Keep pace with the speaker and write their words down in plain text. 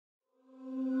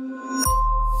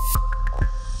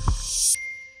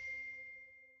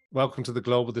Welcome to the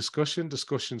Global Discussion,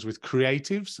 discussions with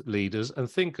creatives, leaders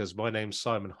and thinkers. My name's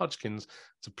Simon Hodgkins.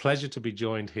 It's a pleasure to be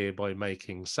joined here by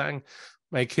King Tsang.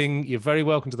 King, you're very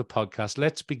welcome to the podcast.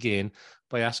 Let's begin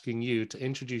by asking you to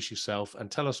introduce yourself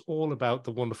and tell us all about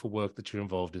the wonderful work that you're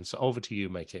involved in. So over to you,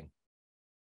 King.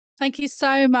 Thank you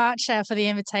so much for the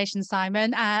invitation,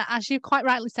 Simon. As you quite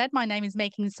rightly said, my name is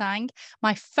King Tsang.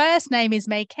 My first name is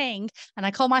King, and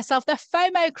I call myself the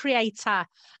FOMO Creator.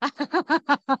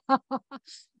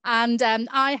 And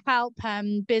I help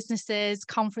businesses,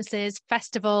 conferences,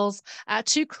 festivals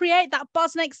to create that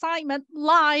buzz and excitement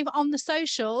live on the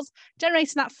socials,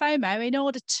 generating that FOMO in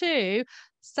order to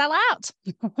sell out.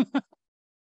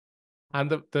 And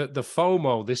the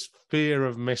FOMO, this fear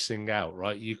of missing out,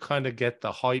 right? You kind of get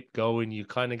the hype going, you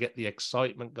kind of get the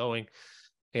excitement going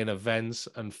in events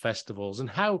and festivals.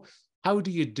 And how do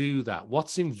you do that?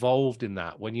 What's involved in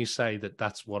that when you say that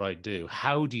that's what I do?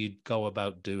 How do you go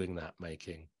about doing that,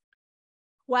 King?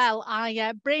 Well,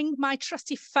 I bring my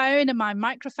trusty phone and my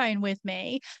microphone with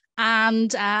me,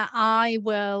 and I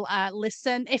will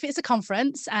listen. If it's a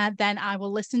conference, then I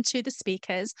will listen to the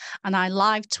speakers and I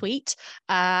live tweet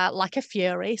like a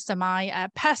fury. So my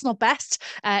personal best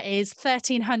is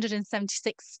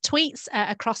 1,376 tweets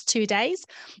across 2 days,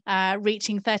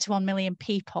 reaching 31 million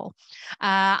people.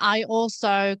 I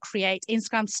also create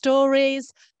Instagram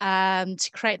stories to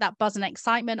create that buzz and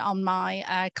excitement on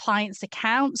my clients'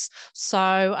 accounts.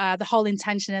 So the whole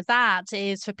intention of that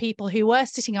is for people who were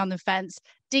sitting on the fence,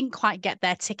 didn't quite get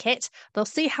their ticket. They'll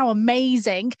see how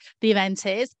amazing the event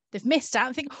is. They've missed out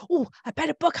and think, oh, I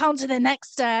better book on to the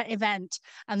next event.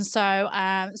 And so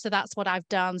that's what I've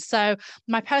done. So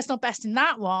my personal best in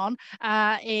that one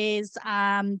is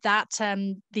that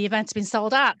the event's been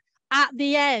sold out at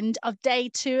the end of day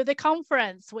 2 of the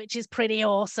conference, which is pretty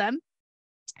awesome.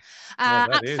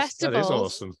 That is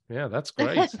awesome. Yeah, that's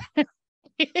great.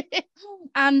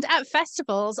 And at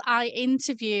festivals, I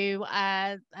interview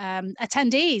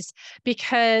attendees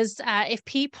because if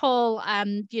people,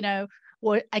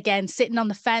 were again sitting on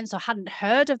the fence or hadn't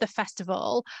heard of the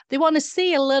festival, they want to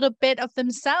see a little bit of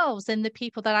themselves in the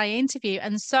people that I interview.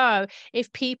 And so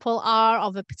if people are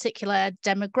of a particular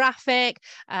demographic,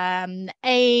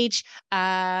 age,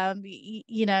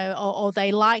 or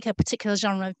they like a particular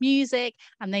genre of music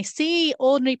and they see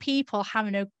ordinary people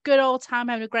having a good old time,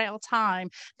 having a great old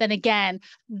time, then again,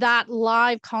 that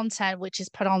live content, which is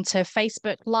put onto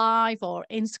Facebook Live or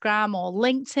Instagram or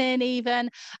LinkedIn, even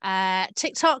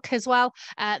TikTok as well,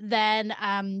 then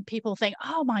people think,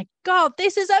 oh my God,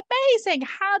 this is amazing.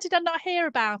 How did I not hear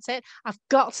about it? I've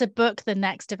got to book the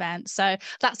next event. So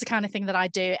that's the kind of thing that I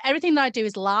do. Everything that I do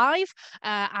is live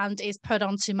and is put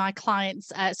onto my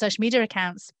clients' social media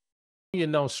accounts. You're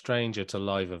no stranger to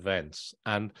live events,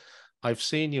 and I've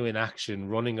seen you in action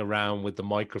running around with the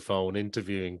microphone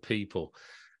interviewing people.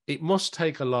 It must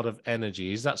take a lot of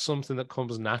energy. Is that something that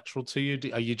comes natural to you?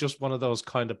 Are you just one of those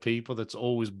kind of people that's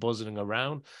always buzzing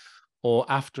around? Or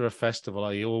after a festival,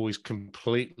 are you always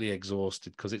completely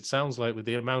exhausted? Because it sounds like with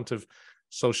the amount of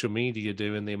social media you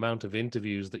do and the amount of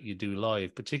interviews that you do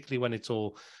live, particularly when it's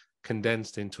all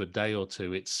condensed into a day or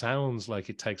two, it sounds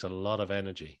like it takes a lot of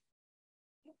energy.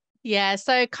 Yeah,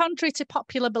 so contrary to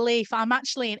popular belief, I'm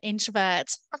actually an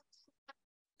introvert.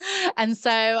 And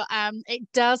so it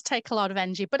does take a lot of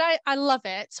energy, but I love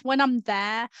it. When I'm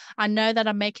there, I know that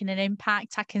I'm making an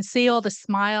impact. I can see all the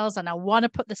smiles and I want to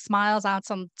put the smiles out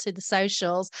onto the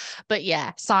socials. But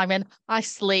yeah, Simon, I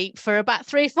sleep for about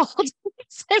 3-4 days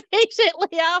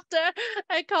immediately after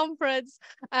a conference.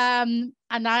 And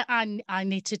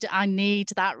I need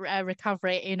that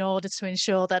recovery in order to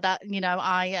ensure that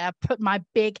I put my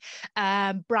big,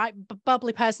 bright,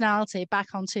 bubbly personality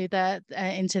back onto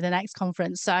into the next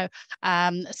conference. So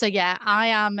yeah, I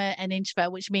am an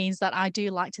introvert, which means that I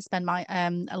do like to spend my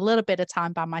a little bit of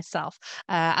time by myself,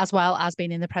 as well as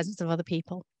being in the presence of other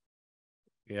people.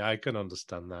 Yeah, I can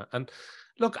understand that. And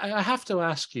look, I have to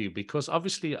ask you, because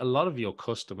obviously a lot of your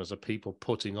customers are people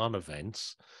putting on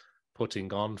events,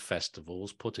 putting on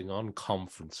festivals, putting on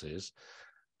conferences.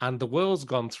 And the world's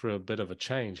gone through a bit of a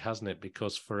change, hasn't it?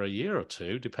 Because for a year or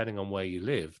two, depending on where you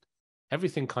lived,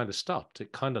 everything kind of stopped.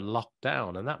 It kind of locked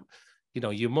down. And that,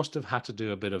 you must have had to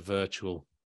do a bit of virtual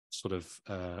sort of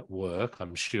work,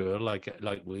 I'm sure, like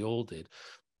we all did.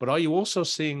 But are you also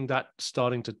seeing that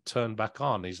starting to turn back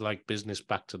on? Is like business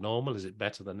back to normal? Is it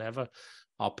better than ever?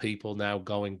 Are people now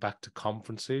going back to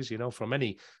conferences? From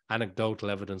any anecdotal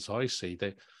evidence I see,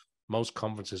 most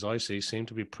conferences I see seem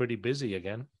to be pretty busy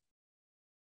again.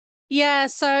 Yeah,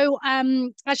 so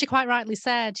as you quite rightly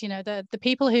said, the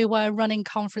people who were running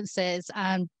conferences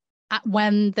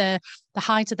when the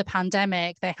height of the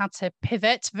pandemic, they had to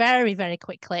pivot very, very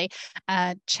quickly,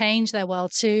 change their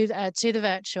world to the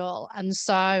virtual. And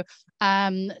so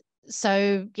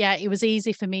yeah, it was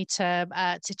easy for me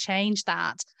to change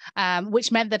that,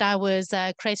 which meant that I was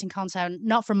creating content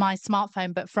not from my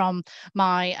smartphone but from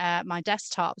my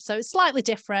desktop. So it's slightly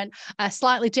different, a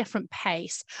slightly different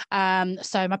pace.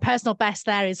 So my personal best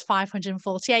there is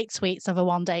 548 tweets of a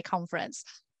one-day conference.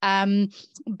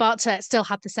 But still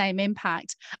had the same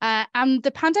impact. And the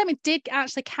pandemic did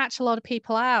actually catch a lot of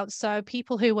people out. So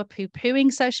people who were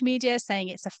poo-pooing social media, saying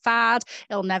it's a fad,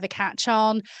 it'll never catch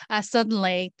on,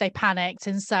 suddenly they panicked.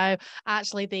 And so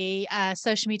actually the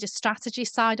social media strategy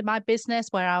side of my business,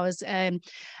 where I was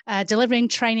delivering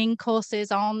training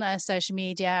courses on social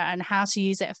media and how to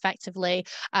use it effectively,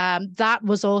 that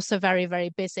was also very, very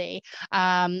busy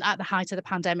at the height of the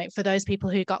pandemic for those people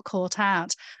who got caught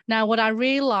out. Now, what I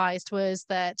realized was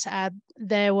that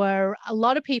there were a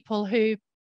lot of people who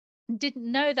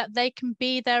didn't know that they can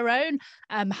be their own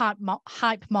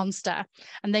hype monster,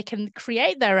 and they can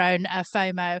create their own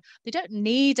FOMO. They don't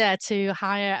need to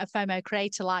hire a FOMO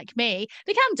creator like me.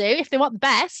 They can do if they want the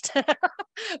best,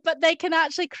 but they can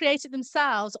actually create it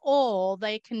themselves, or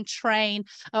they can train,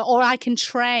 or I can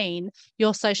train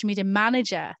your social media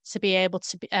manager to be able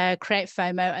to create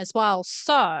FOMO as well.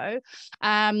 So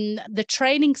the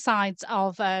training sides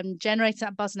of generating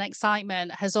that buzz and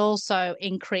excitement has also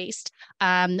increased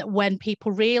when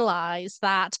people realize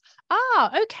that,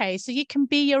 okay, so you can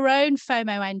be your own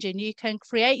FOMO engine, you can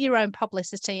create your own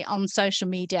publicity on social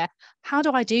media. How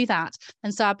do I do that?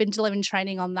 And so I've been delivering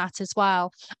training on that as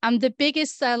well. And the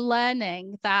biggest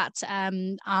learning that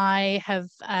I have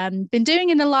been doing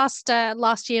in the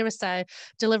last year or so,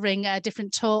 delivering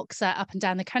different talks up and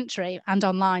down the country and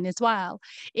online as well,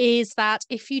 is that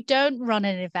if you don't run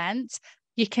an event,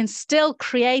 you can still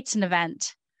create an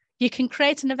event. You can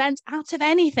create an event out of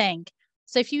anything.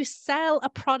 So if you sell a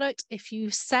product, if you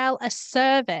sell a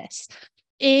service,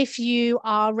 if you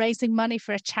are raising money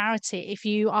for a charity, if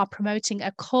you are promoting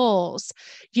a cause,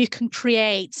 you can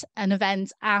create an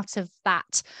event out of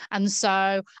that. And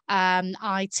so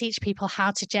I teach people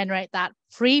how to generate that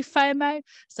pre-FOMO.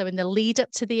 So in the lead up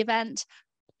to the event,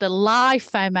 the live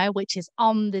FOMO, which is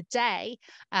on the day,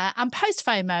 and post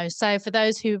FOMO. So for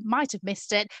those who might have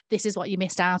missed it, this is what you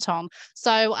missed out on.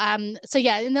 So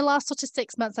yeah, in the last sort of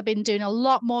 6 months, I've been doing a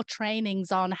lot more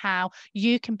trainings on how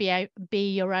you can be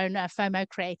your own FOMO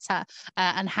creator,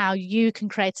 and how you can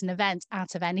create an event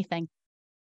out of anything.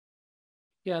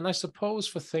 Yeah, and I suppose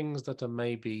for things that are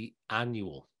maybe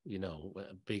annual,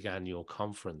 a big annual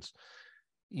conference,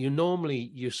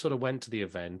 you sort of went to the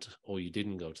event, or you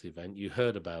didn't go to the event, you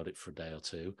heard about it for a day or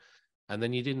two, and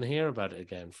then you didn't hear about it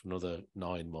again for another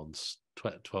 9 months,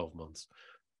 12 months.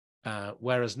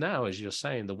 Whereas now, as you're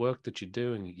saying, the work that you're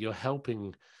doing, you're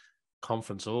helping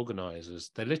conference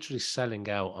organizers. They're literally selling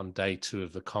out on day 2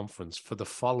 of the conference for the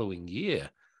following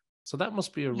year. So that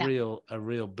must be a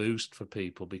real boost for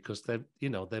people, because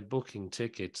they're booking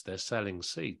tickets, they're selling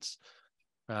seats.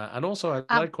 And also,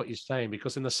 I like what you're saying,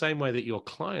 because in the same way that your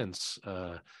clients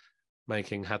had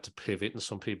to pivot and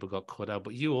some people got cut out,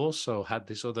 but you also had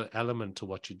this other element to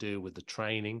what you do with the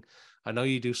training. I know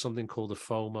you do something called the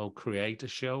FOMO Creator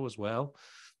Show as well,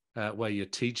 where you're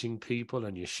teaching people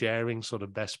and you're sharing sort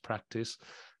of best practice.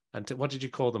 And what did you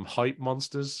call them? Hype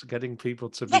monsters, getting people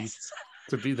to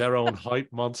be their own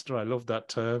hype monster. I love that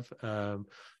term.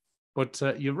 But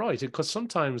you're right, because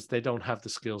sometimes they don't have the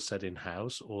skill set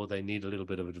in-house, or they need a little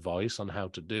bit of advice on how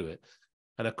to do it.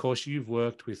 And of course, you've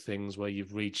worked with things where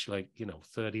you've reached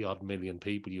 30 odd million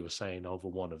people, you were saying, over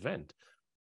one event,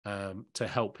 to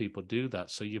help people do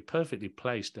that. So you're perfectly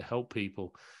placed to help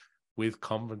people with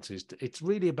conferences. It's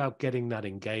really about getting that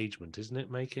engagement, isn't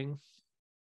it, Making?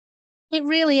 It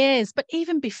really is. But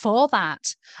even before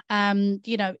that,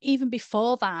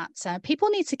 people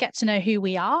need to get to know who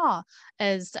we are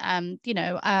as,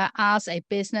 as a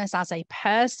business, as a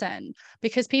person,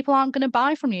 because people aren't going to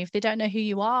buy from you if they don't know who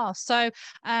you are. So,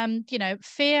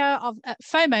 fear of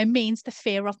FOMO means the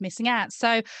fear of missing out.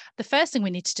 So the first thing we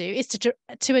need to do is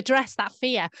to address that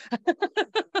fear.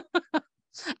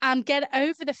 And get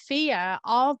over the fear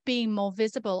of being more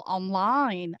visible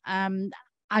online.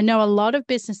 I know a lot of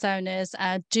business owners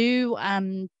do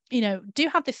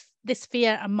have this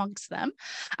fear amongst them.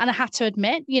 And I have to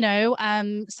admit,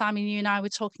 Simon, you and I were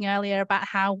talking earlier about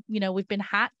how, we've been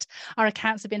hacked. Our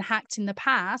accounts have been hacked in the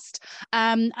past.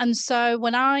 And so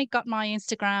when I got my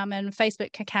Instagram and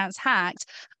Facebook accounts hacked,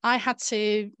 I had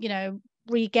to,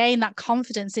 regain that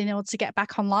confidence in order to get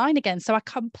back online again. So I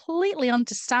completely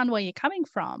understand where you're coming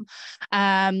from.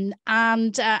 And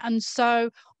so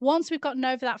once we've gotten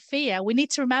over that fear, we need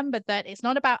to remember that it's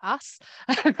not about us.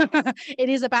 It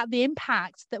is about the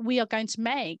impact that we are going to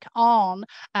make on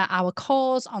our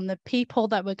cause, on the people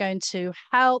that we're going to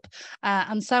help,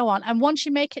 and so on. And once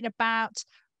you make it about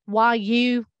why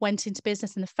you went into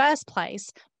business in the first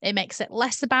place, it makes it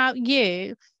less about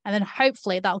you, and then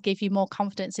hopefully that'll give you more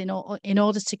confidence in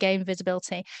order to gain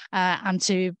visibility, and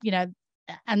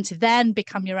to then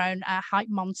become your own hype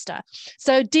monster.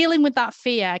 So dealing with that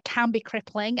fear can be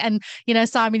crippling. And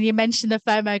Simon, you mentioned the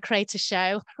FOMO Creator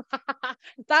show.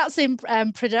 That's in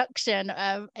production.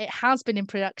 It has been in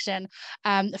production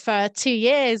for 2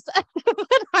 years.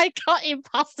 When I got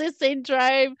imposter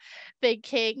syndrome,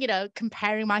 thinking,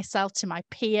 comparing myself to my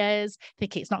peers,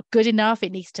 thinking it's not good enough,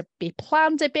 it needs to be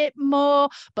planned a bit more,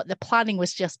 but the planning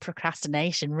was just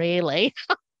procrastination, really.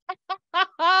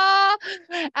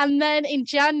 And then in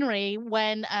January,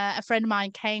 when a friend of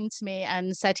mine came to me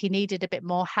and said he needed a bit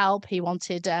more help, he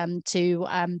wanted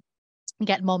to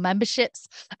get more memberships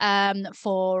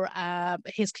for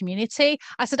his community,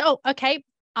 I said, oh, okay,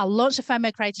 I'll launch a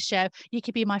FOMO Creator show. You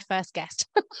could be my first guest.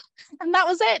 And that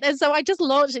was it. And so I just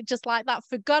launched it just like that,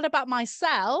 forgot about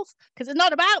myself, because it's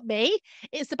not about me.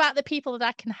 It's about the people that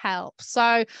I can help.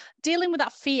 So dealing with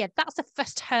that fear, that's the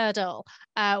first hurdle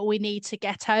we need to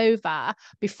get over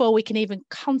before we can even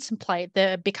contemplate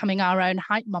becoming our own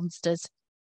hype monsters.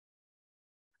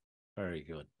 Very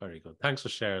good. Very good. Thanks for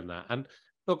sharing that. And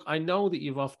look, I know that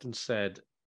you've often said,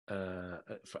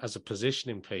 as a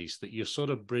positioning piece, that you're sort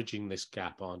of bridging this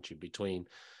gap, aren't you, between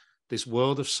this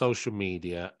world of social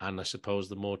media and I suppose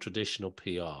the more traditional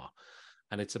PR.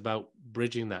 And it's about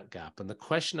bridging that gap. And the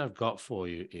question I've got for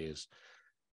you is,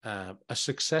 a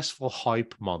successful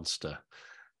hype monster,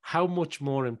 how much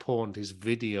more important is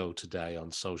video today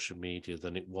on social media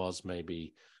than it was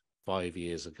maybe 5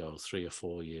 years ago, 3 or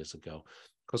 4 years ago?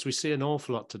 Because we see an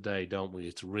awful lot today, don't we?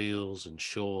 It's reels and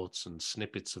shorts and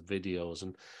snippets of videos.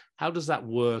 And how does that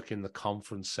work in the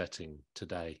conference setting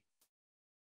today?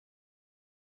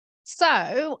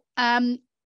 So I'm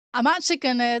actually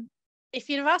going to, if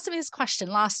you'd have asked me this question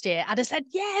last year, I'd have said,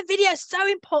 yeah, video is so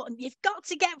important. You've got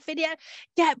to get video,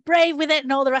 get brave with it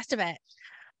and all the rest of it.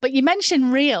 But you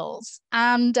mentioned Reels,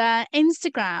 and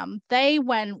Instagram, they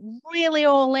went really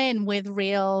all in with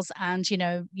Reels, and,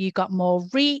 you got more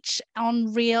reach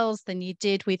on Reels than you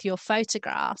did with your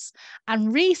photographs.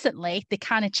 And recently, they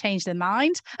kind of changed their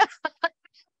mind.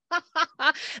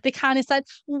 They kind of said,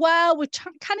 well, we've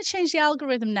kind of changed the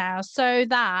algorithm now so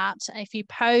that if you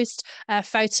post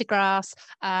photographs,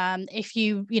 if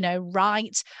you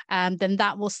write, then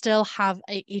that will still have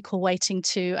equal weighting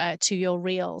to your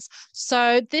reels.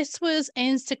 So this was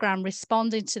Instagram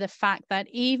responding to the fact that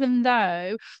even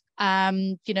though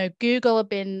Google have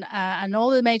been and all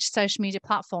the major social media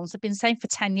platforms have been saying for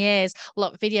 10 years,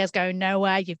 look, video's going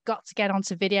nowhere, you've got to get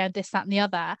onto video, this, that, and the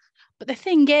other. But the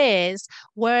thing is,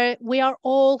 we are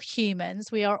all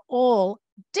humans. We are all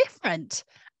different.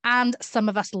 And some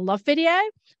of us love video.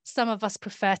 Some of us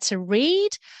prefer to read.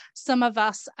 Some of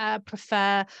us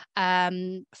prefer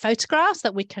photographs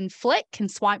that we can flick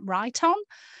and swipe right on.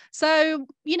 So,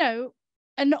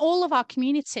 and all of our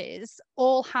communities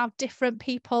all have different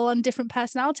people and different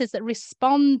personalities that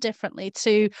respond differently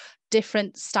to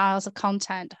different styles of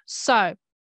content. So,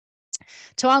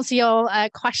 to answer your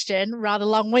question rather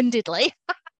long-windedly,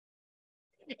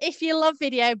 if you love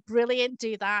video, brilliant,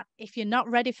 do that. If you're not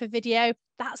ready for video,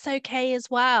 that's okay as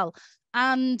well.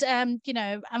 And, and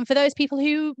for those people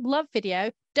who love video,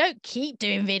 don't keep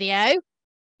doing video.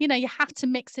 You have to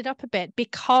mix it up a bit,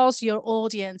 because your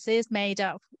audience is made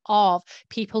up of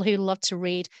people who love to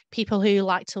read, people who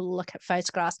like to look at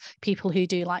photographs, people who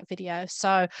do like video.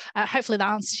 So hopefully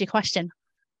that answers your question.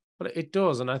 Well, it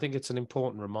does. And I think it's an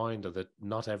important reminder that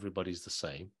not everybody's the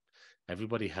same.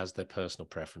 Everybody has their personal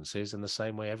preferences, in the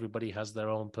same way everybody has their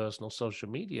own personal social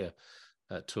media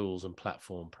tools and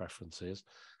platform preferences.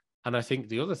 And I think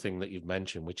the other thing that you've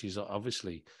mentioned, which is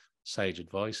obviously sage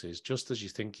advice, is just as you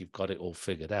think you've got it all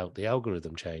figured out, the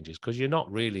algorithm changes, because you're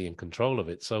not really in control of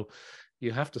it. So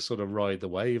you have to sort of ride the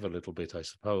wave a little bit, I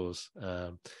suppose.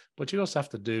 But you also have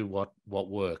to do what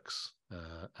works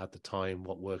at the time,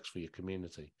 what works for your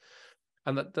community.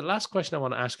 And the last question I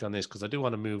want to ask you on this, because I do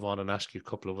want to move on and ask you a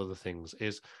couple of other things,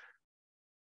 is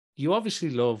you obviously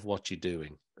love what you're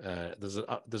doing.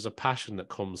 There's a passion that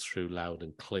comes through loud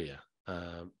and clear.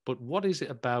 But what is it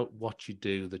about what you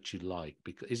do that you like?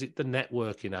 Because is it the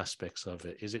networking aspects of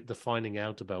it? Is it the finding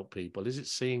out about people? Is it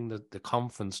seeing the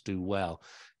conference do well?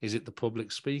 Is it the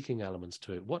public speaking elements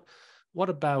to it? What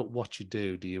about what you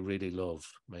do you really love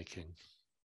making?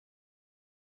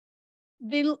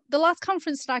 The last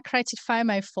conference that I created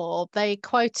FOMO for, they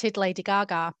quoted Lady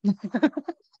Gaga.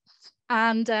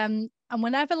 And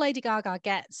whenever Lady Gaga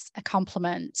gets a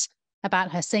compliment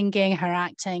about her singing, her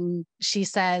acting, she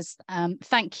says,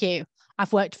 thank you.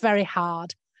 I've worked very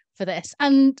hard for this.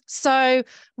 And so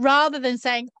rather than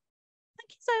saying,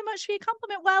 thank you so much for your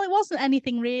compliment, well, it wasn't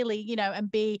anything really,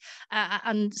 and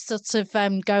and sort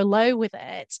of go low with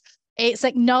it. It's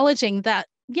acknowledging that,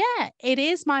 yeah, it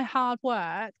is my hard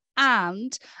work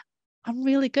and I'm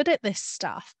really good at this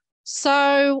stuff.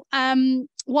 So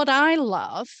what I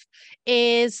love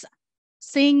is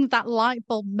seeing that light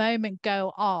bulb moment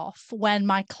go off when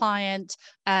my client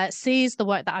sees the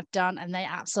work that I've done and they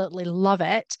absolutely love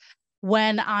it.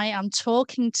 When I am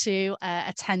talking to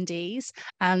attendees,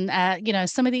 and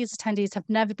some of these attendees have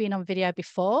never been on video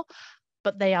before,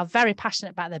 but they are very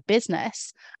passionate about their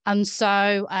business. And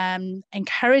so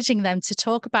encouraging them to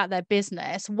talk about their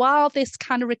business while this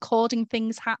kind of recording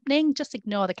thing's happening, just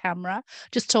ignore the camera,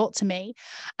 just talk to me.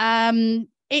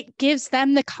 It gives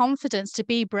them the confidence to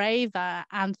be braver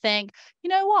and think, you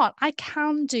know what, I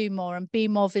can do more and be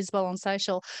more visible on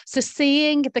social. So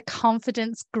seeing the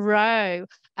confidence grow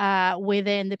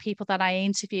within the people that I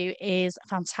interview is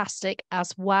fantastic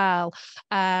as well.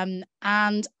 And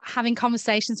having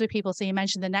conversations with people. So you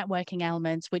mentioned the networking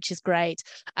element, which is great.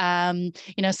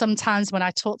 Sometimes when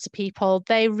I talk to people,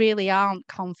 they really aren't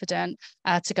confident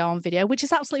to go on video, which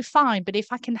is absolutely fine. But if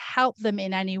I can help them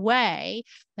in any way,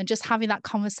 then just having that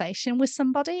conversation with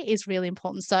somebody is really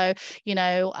important. So,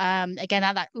 again,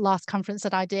 at that last conference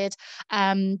that I did,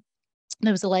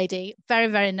 there was a lady very,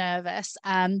 very nervous.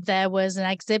 There was an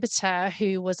exhibitor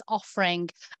who was offering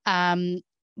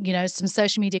some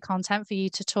social media content for you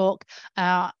to talk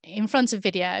in front of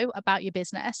video about your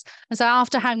business. And so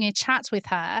after having a chat with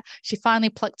her, she finally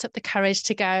plucked up the courage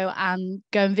to go and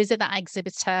visit that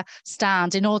exhibitor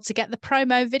stand in order to get the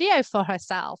promo video for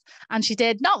herself. And she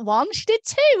did not one, she did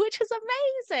two, which was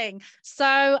amazing.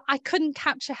 So I couldn't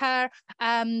capture her,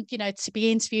 to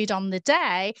be interviewed on the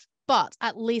day, but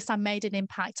at least I made an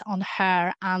impact on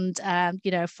her and,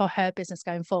 for her business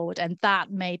going forward. And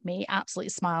that made me absolutely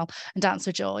smile and dance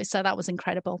for joy. So that was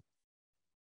incredible.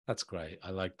 That's great. I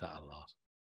like that a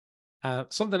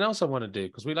lot. Something else I want to do,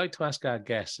 because we like to ask our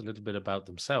guests a little bit about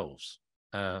themselves.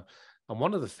 And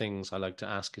one of the things I like to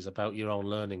ask is about your own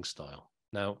learning style.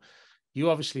 Now, you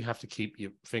obviously have to keep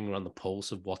your finger on the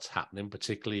pulse of what's happening,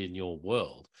 particularly in your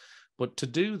world. But to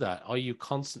do that, are you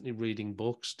constantly reading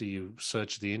books? Do you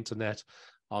search the internet?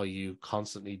 Are you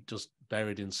constantly just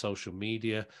buried in social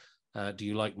media? Do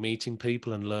you like meeting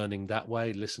people and learning that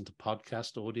way? Listen to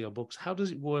podcasts, audiobooks? How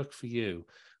does it work for you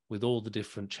with all the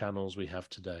different channels we have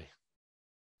today?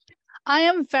 I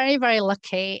am very, very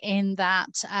lucky in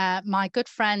that my good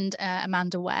friend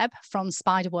Amanda Webb from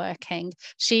Spiderworking,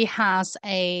 she has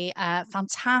a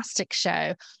fantastic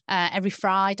show every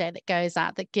Friday that goes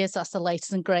out that gives us the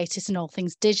latest and greatest in all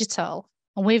things digital.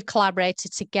 And we've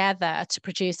collaborated together to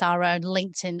produce our own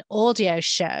LinkedIn audio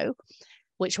show,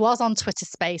 which was on Twitter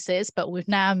Spaces, but we've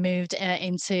now moved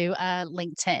into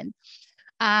LinkedIn.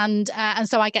 And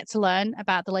so I get to learn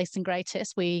about the latest and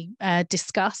greatest. We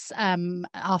discuss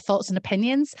our thoughts and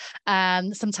opinions.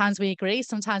 Sometimes we agree,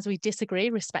 sometimes we disagree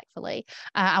respectfully.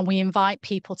 And we invite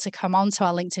people to come onto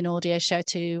our LinkedIn audio show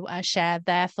to share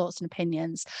their thoughts and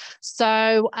opinions.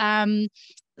 So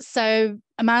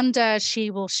Amanda, she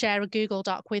will share a Google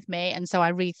Doc with me. And so I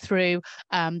read through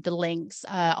the links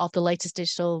of the latest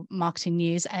digital marketing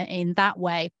news in that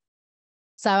way.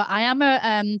 So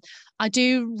I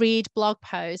do read blog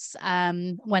posts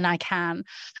when I can.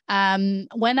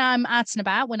 When I'm out and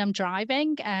about, when I'm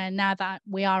driving, and now that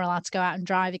we are allowed to go out and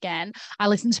drive again, I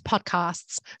listen to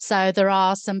podcasts. So there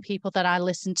are some people that I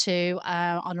listen to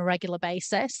on a regular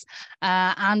basis.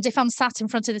 And if I'm sat in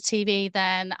front of the TV,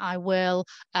 then I will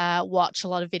watch a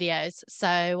lot of videos.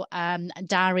 So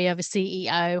Diary of a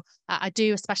CEO, I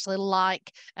do especially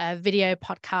like video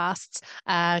podcasts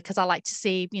because I like to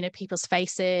see, people's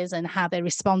faces and how they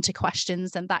respond to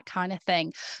questions and that kind of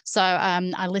thing. So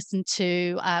I listen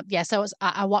to,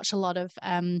 I watch a lot of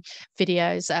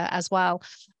videos as well.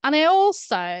 And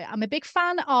I'm a big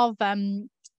fan of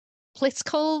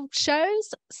political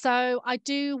shows. So I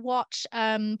do watch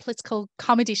political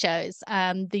comedy shows,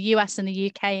 the US and the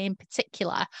UK in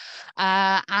particular.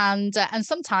 And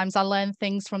sometimes I learn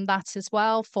things from that as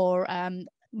well for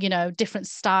different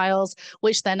styles,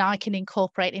 which then I can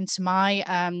incorporate into my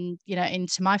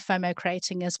into my FOMO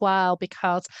creating as well,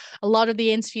 because a lot of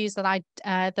the interviews that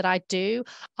I do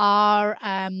are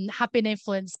have been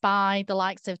influenced by the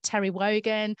likes of Terry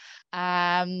Wogan,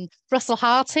 Russell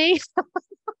Harty.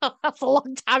 That's a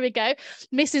long time ago.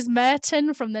 Mrs.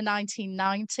 Merton from the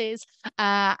 1990s.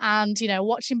 And,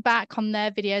 watching back on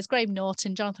their videos, Graham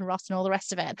Norton, Jonathan Ross, and all the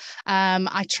rest of it,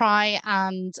 I try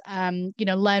and,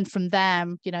 learn from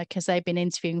them, because they've been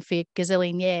interviewing for a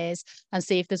gazillion years, and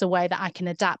see if there's a way that I can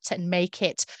adapt it and make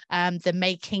it the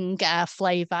making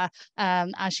flavor,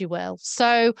 as you will.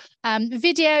 So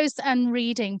videos and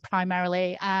reading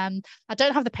primarily. I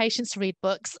don't have the patience to read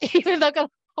books, even though I've got a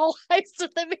whole host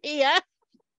of them here.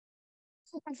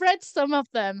 I've read some of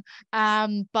them,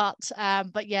 but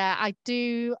yeah, I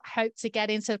do hope to get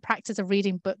into the practice of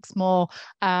reading books more,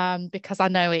 because I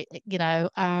know it.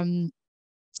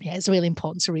 Yeah, it's really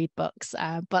important to read books.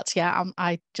 But yeah,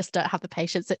 I just don't have the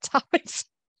patience at times.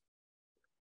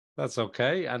 That's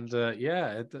okay. And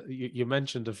yeah, you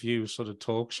mentioned a few sort of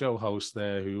talk show hosts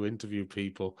there who interview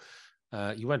people.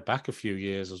 You went back a few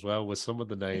years as well with some of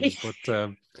the names,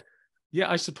 but yeah,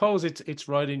 I suppose it's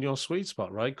right in your sweet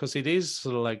spot, right? Because it is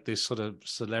sort of like this sort of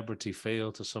celebrity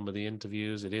feel to some of the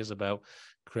interviews. It is about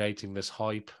creating this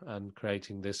hype and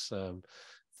creating this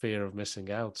fear of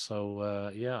missing out. So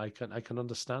yeah, I can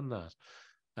understand that.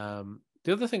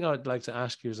 The other thing I'd like to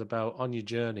ask you is about on your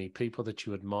journey, people that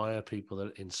you admire, people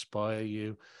that inspire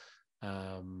you.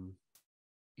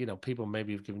 People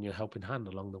maybe have given you a helping hand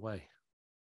along the way.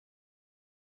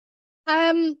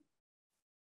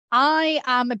 I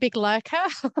am a big lurker.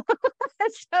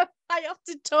 So I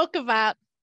often talk about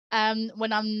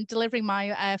when I'm delivering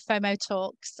my FOMO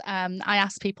talks, I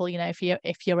ask people, if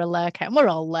you're a lurker, and we're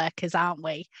all lurkers, aren't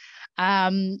we?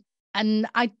 And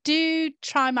I do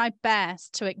try my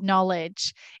best to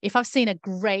acknowledge if I've seen a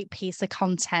great piece of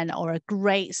content or a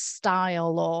great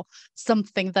style or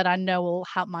something that I know will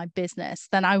help my business,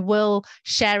 then I will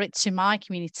share it to my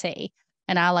community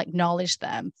and I'll acknowledge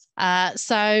them.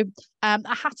 So I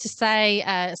have to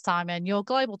say, Simon, your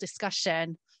global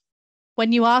discussion,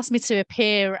 when you asked me to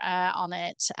appear on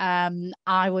it,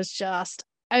 I was just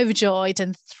overjoyed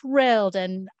and thrilled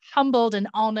and humbled and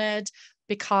honored,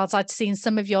 because I'd seen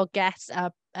some of your guests,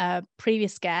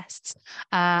 previous guests,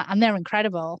 and they're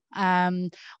incredible.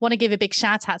 Want to give a big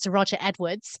shout out to Roger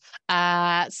Edwards.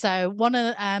 So one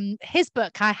of his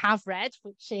book I have read,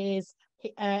 which is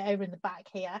over in the back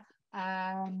here.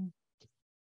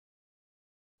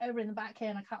 Over in the back here,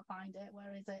 and I can't find it.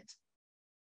 Where is it?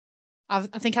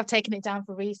 I think I've taken it down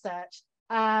for research.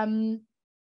 And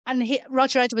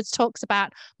Roger Edwards talks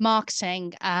about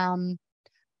marketing,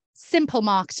 simple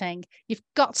marketing. You've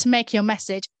got to make your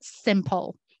message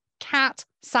simple. Cat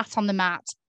sat on the mat.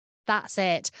 That's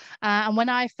it. And when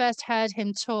I first heard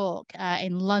him talk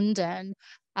in London,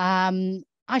 I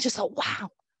just thought, wow,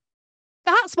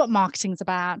 that's what marketing's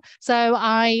about. So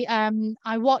I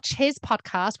watch his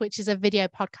podcast, which is a video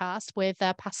podcast with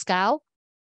Pascal.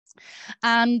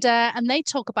 And they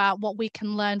talk about what we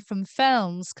can learn from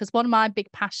films, because one of my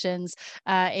big passions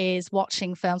is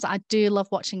watching films. I do love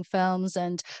watching films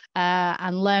and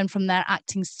learn from their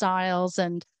acting styles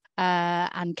and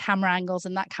camera angles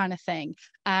and that kind of thing.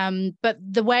 But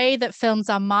the way that films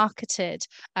are marketed,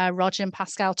 Roger and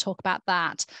Pascal talk about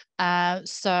that.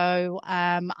 So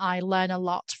I learn a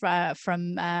lot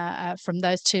from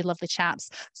those two lovely chaps.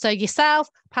 So yourself,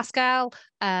 Pascal,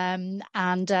 and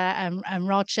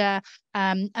Roger,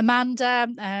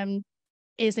 Amanda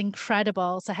is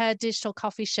incredible. So her digital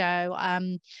coffee show,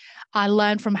 I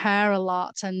learned from her a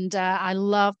lot, and I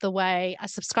love the way I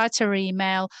subscribe to her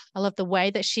email. I love the way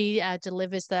that she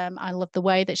delivers them. I love the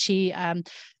way that she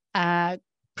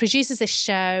produces this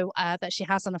show that she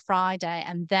has on a Friday,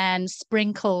 and then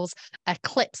sprinkles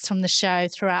clips from the show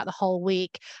throughout the whole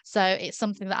week. So it's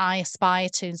something that I aspire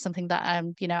to, and something that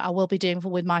I will be doing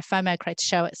with my FOMO Creator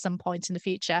show at some point in the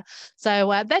future. So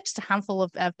they're just a handful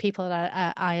of people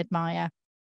that I admire.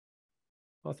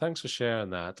 Well, thanks for sharing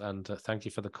that, and thank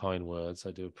you for the kind words.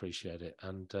 I do appreciate it.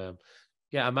 And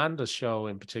yeah, Amanda's show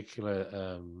in particular,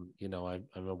 I'm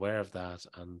aware of that,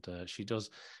 and she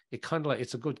does it kind of like,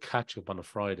 it's a good catch up on a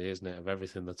Friday, isn't it, of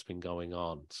everything that's been going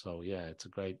on. So yeah, it's a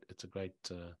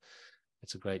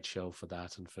great show for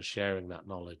that and for sharing that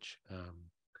knowledge.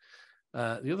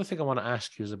 The other thing I want to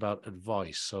ask you is about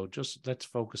advice. So just let's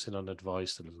focus in on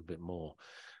advice a little bit more.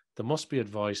 There must be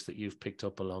advice that you've picked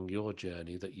up along your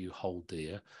journey that you hold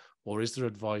dear, or is there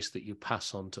advice that you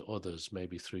pass on to others,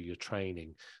 maybe through your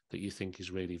training, that you think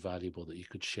is really valuable that you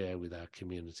could share with our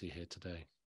community here today?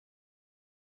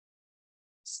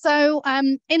 So,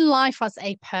 in life as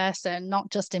a person,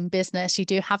 not just in business, you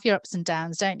do have your ups and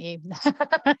downs, don't you?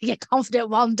 You're confident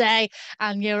one day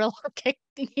and you're like,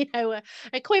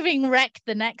 a quivering wreck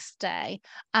the next day.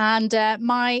 And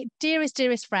my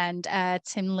dearest friend,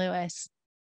 Tim Lewis,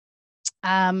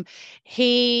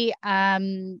 he,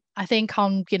 I think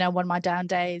on, one of my down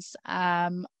days,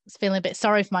 was feeling a bit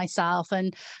sorry for myself.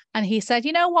 And he said,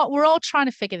 you know what, we're all trying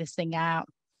to figure this thing out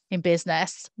in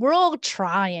business. We're all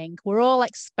trying, we're all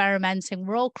experimenting,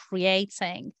 we're all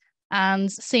creating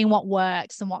and seeing what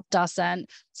works and what doesn't.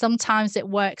 Sometimes it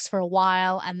works for a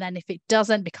while. And then if it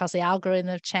doesn't, because the algorithm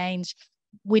have changed,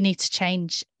 we need to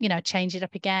change it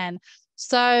up again.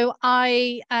 So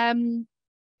I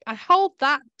hold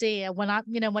that dear when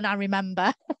I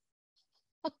remember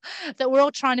that we're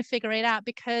all trying to figure it out,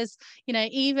 because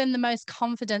even the most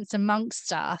confident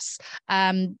amongst us,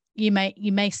 you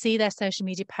may see their social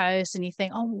media posts and you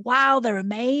think, oh wow, they're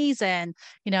amazing,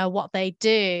 what they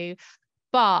do,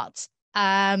 but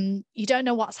you don't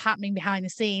know what's happening behind the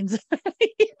scenes.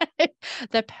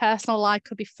 Their personal life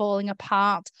could be falling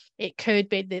apart. It could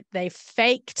be that they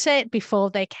faked it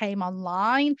before they came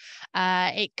online.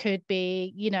 It could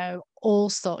be,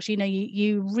 all sorts.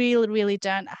 You really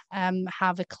don't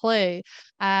have a clue.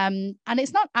 And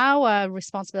it's not our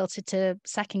responsibility to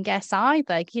second guess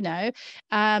either.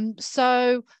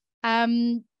 So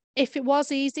if it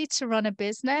was easy to run a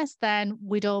business, then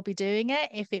we'd all be doing it.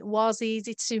 If it was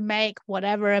easy to make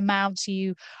whatever amount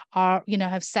you are,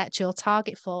 have set your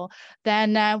target for,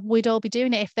 then we'd all be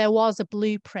doing it if there was a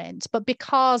blueprint. But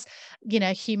because,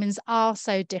 humans are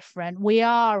so different, we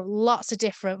are lots of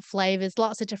different flavors,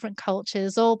 lots of different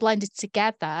cultures, all blended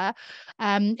together.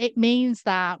 It means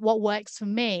that what works for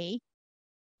me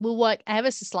will work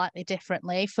ever so slightly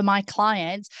differently for my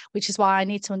client, which is why I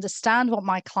need to understand what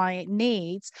my client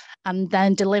needs and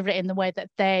then deliver it in the way that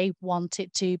they want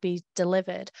it to be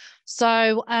delivered.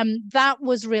 So that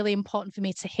was really important for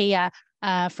me to hear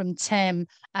from Tim.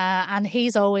 And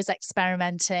he's always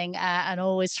experimenting and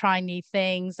always trying new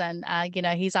things. And,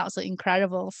 he's absolutely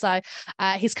incredible. So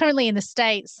he's currently in the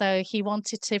States. So he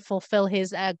wanted to fulfill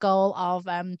his goal of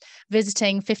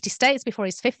visiting 50 states before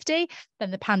he's 50.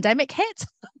 Then the pandemic hit.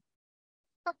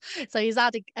 So he's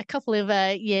added a couple of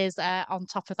years on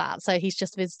top of that. So he's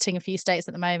just visiting a few states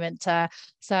at the moment.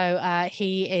 So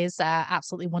he is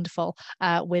absolutely wonderful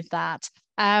with that.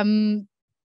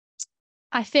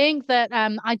 I think that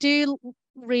I do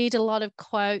read a lot of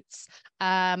quotes,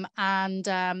 but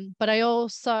I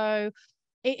also,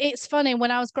 it's funny,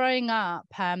 when I was growing up,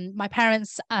 my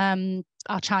parents are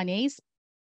Chinese.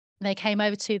 They came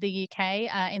over to the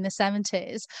UK in the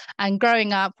 70s, and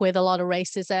growing up with a lot of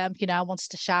racism, I wanted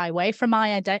to shy away from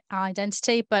my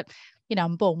identity, but,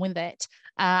 I'm born with it.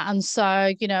 And so,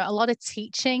 a lot of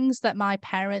teachings that my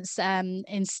parents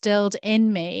instilled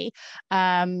in me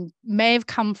may have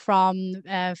come from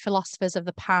philosophers of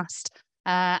the past.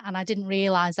 And I didn't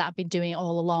realize that I've been doing it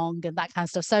all along and that kind of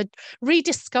stuff. So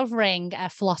rediscovering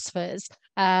philosophers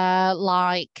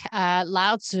like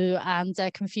Lao Tzu and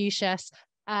Confucius,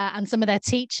 and some of their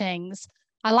teachings,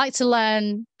 I like to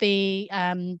learn the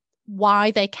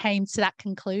why they came to that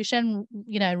conclusion,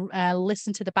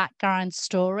 listen to the background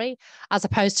story as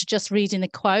opposed to just reading the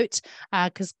quote,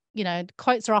 because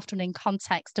quotes are often in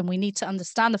context and we need to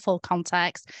understand the full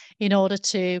context in order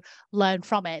to learn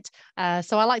from it.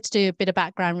 So I like to do a bit of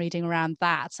background reading around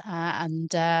that and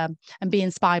be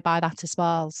inspired by that as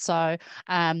well. So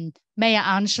Maya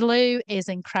Angelou is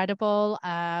incredible.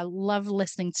 Love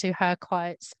listening to her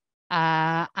quotes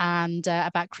and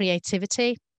about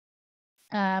creativity.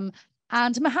 And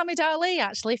Muhammad Ali,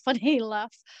 actually, funny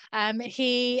enough,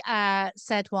 he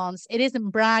said once, "It isn't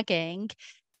bragging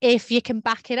if you can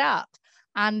back it up."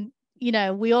 And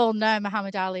we all know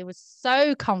Muhammad Ali was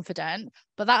so confident,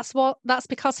 but that's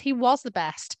because he was the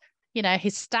best.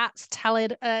 His stats tell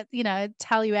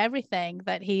you everything,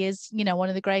 that he is, one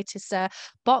of the greatest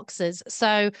boxers.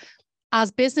 So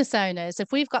as business owners,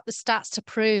 if we've got the stats to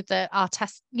prove that our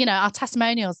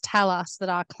testimonials tell us that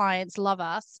our clients love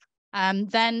us,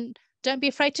 then don't be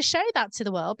afraid to show that to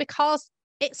the world, because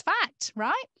it's fact,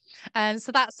 right? And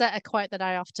so that's a quote that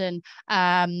I often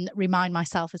remind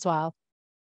myself as well.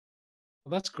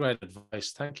 Well, that's great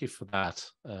advice. Thank you for that.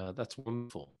 That's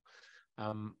wonderful.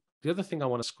 The other thing I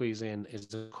want to squeeze in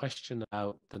is a question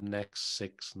about the next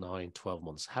 6, 9, 12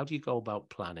 months. How do you go about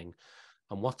planning,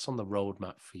 and what's on the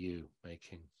roadmap for you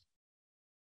making?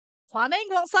 Planning?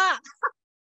 What's that?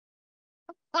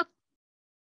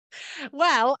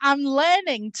 Well, I'm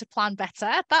learning to plan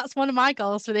better. That's one of my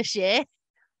goals for this year.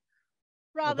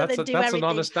 Well, rather than do that's an everything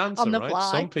honest on answer, the right?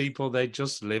 fly. Some people, they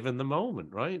just live in the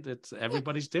moment, right? It's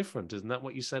everybody's different. Isn't that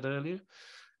what you said earlier?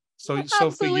 So for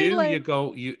you,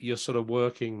 Absolutely. you're sort of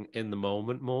working in the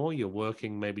moment more. You're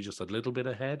working maybe just a little bit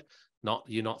ahead.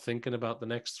 You're not thinking about the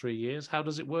next 3 years. How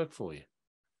does it work for you?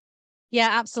 Yeah,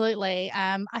 absolutely.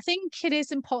 I think it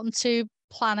is important to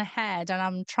plan ahead, and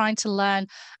I'm trying to learn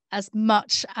as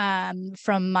much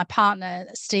from my partner,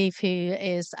 Steve, who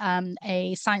is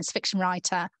a science fiction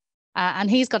writer.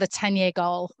 And he's got a 10-year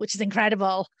goal, which is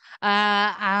incredible.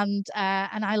 And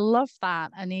I love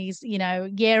that. And he's,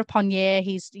 year upon year,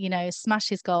 he's, smashed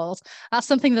his goals. That's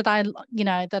something that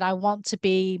that I want to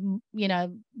be,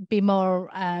 be more,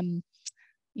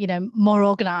 more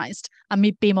organized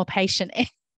and be more patient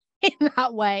in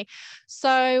that way.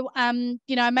 So, I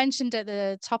mentioned at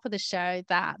the top of the show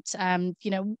that,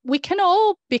 we can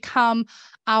all become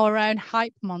our own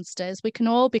hype monsters. We can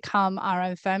all become our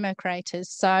own FOMO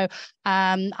creators. So,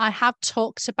 I have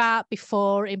talked about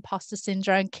before imposter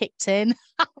syndrome kicked in.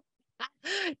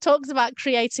 Talks about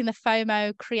creating the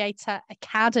FOMO Creator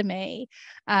Academy.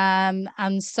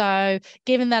 And so,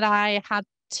 given that I had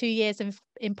 2 years of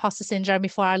imposter syndrome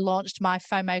before I launched my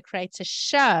FOMO Creator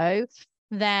show,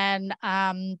 then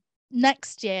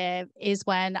next year is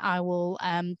when I will,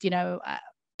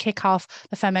 kick off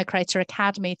the FOMO Creator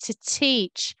Academy to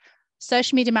teach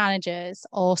social media managers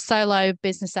or solo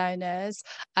business owners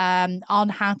on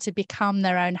how to become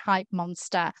their own hype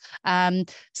monster.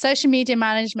 Social media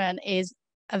management is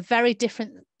a very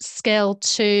different skill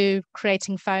to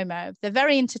creating FOMO. They're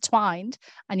very intertwined,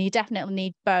 and you definitely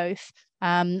need both.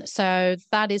 So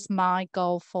that is my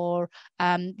goal for,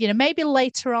 maybe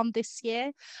later on this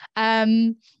year.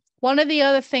 One of the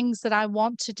other things that I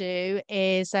want to do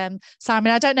is,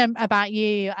 Simon, I don't know about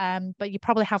you, but you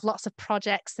probably have lots of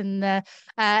projects in the,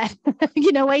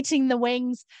 waiting in the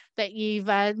wings that you've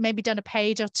maybe done a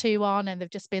page or two on, and they've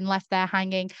just been left there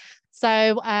hanging.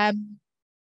 So I've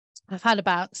had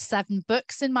about 7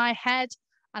 books in my head,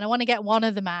 and I want to get one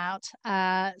of them out.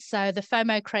 So the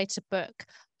FOMO Creator book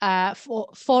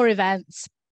for events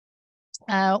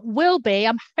will be,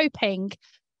 I'm hoping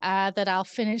that I'll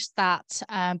finish that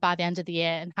by the end of the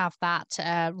year and have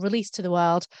that released to the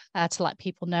world to let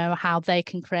people know how they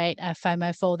can create a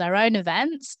FOMO for their own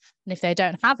events. And if they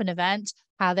don't have an event,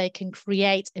 how they can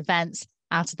create events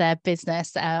out of their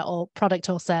business or product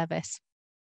or service.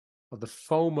 Well, the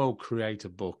FOMO Creator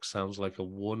book sounds like a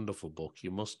wonderful book. You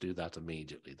must do that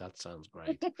immediately. That sounds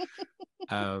great.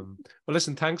 Well,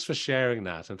 listen, thanks for sharing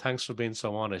that, and thanks for being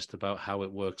so honest about how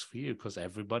it works for you, because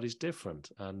everybody's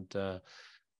different. And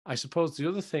I suppose the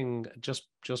other thing,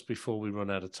 just before we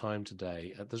run out of time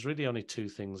today, there's really only 2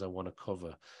 things I want to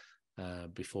cover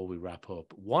before we wrap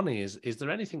up. One is there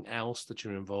anything else that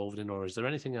you're involved in, or is there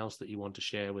anything else that you want to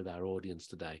share with our audience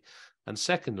today? And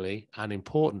secondly, and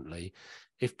importantly,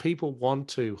 if people want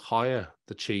to hire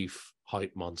the chief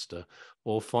hype monster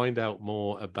or find out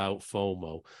more about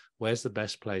FOMO, where's the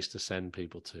best place to send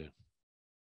people to?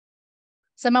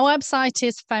 So my website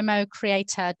is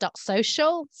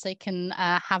FOMOcreator.social. So you can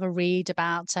have a read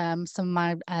about some of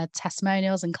my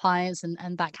testimonials and clients and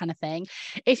that kind of thing.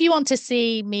 If you want to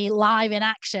see me live in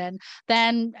action,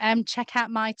 then check out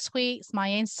my tweets, my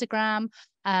Instagram,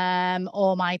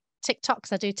 or my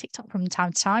TikToks. I do TikTok from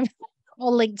time to time,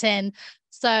 or LinkedIn.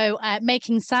 So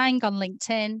King Tsang on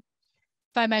LinkedIn,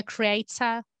 FOMO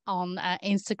Creator on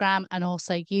Instagram, and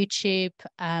also YouTube,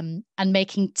 and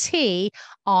Making Tea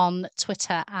on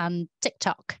Twitter and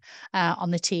TikTok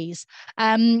on the teas.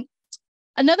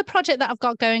 Another project that I've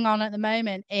got going on at the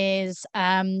moment is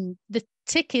the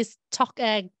tick is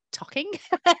talking.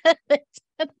 The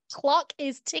clock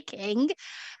is ticking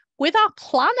with our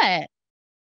planet,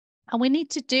 and we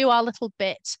need to do our little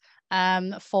bit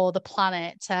for the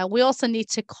planet. We also need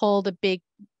to call the big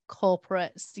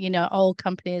corporates, old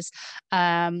companies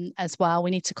as well.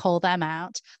 We need to call them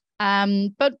out.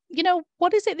 But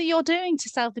what is it that you're doing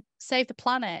to save the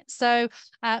planet? So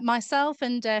myself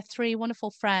and 3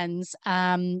 wonderful friends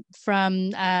from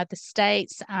the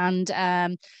States and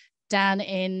down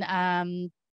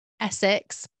in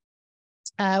Essex,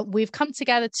 we've come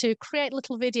together to create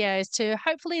little videos to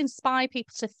hopefully inspire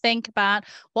people to think about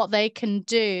what they can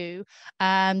do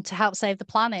to help save the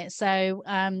planet. So,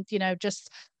 just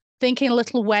thinking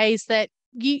little ways that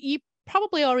you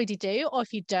probably already do, or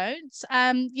if you don't,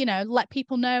 let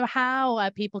people know how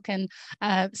people can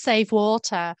save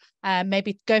water.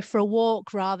 Maybe go for a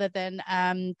walk rather than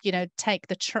take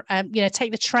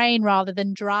the train rather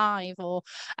than drive, or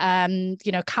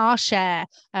car share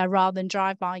rather than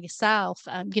drive by yourself.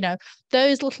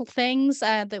 Those little things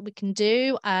that we can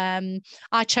do.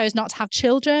 I chose not to have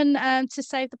children to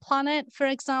save the planet, for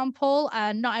example.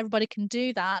 Not everybody can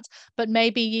do that, but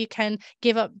maybe you can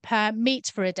give up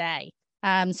meat for a day.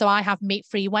 So I have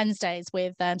meat-free Wednesdays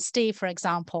with Steve, for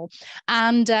example.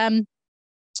 And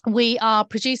we are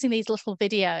producing these little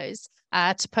videos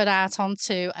to put out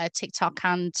onto TikTok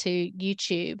and to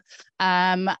YouTube.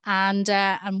 And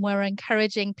we're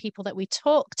encouraging people that we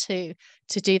talk to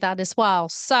do that as well.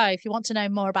 So if you want to know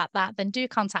more about that, then do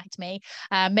contact me.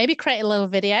 Maybe create a little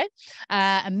video,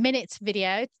 a minute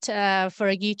video for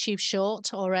a YouTube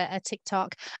short or a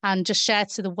TikTok, and just share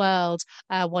to the world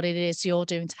what it is you're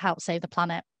doing to help save the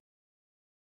planet.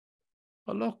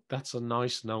 Well, look, that's a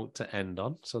nice note to end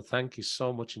on. So thank you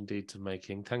so much indeed to May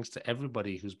King. Thanks to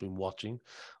everybody who's been watching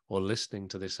or listening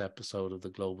to this episode of the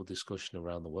Global Discussion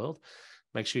Around the World.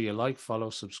 Make sure you like,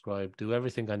 follow, subscribe, do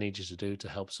everything I need you to do to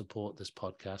help support this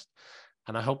podcast.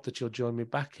 And I hope that you'll join me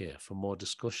back here for more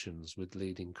discussions with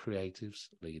leading creatives,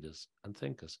 leaders, and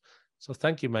thinkers. So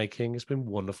thank you, May King. It's been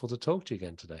wonderful to talk to you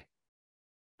again today.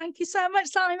 Thank you so much,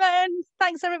 Simon.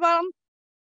 Thanks, everyone.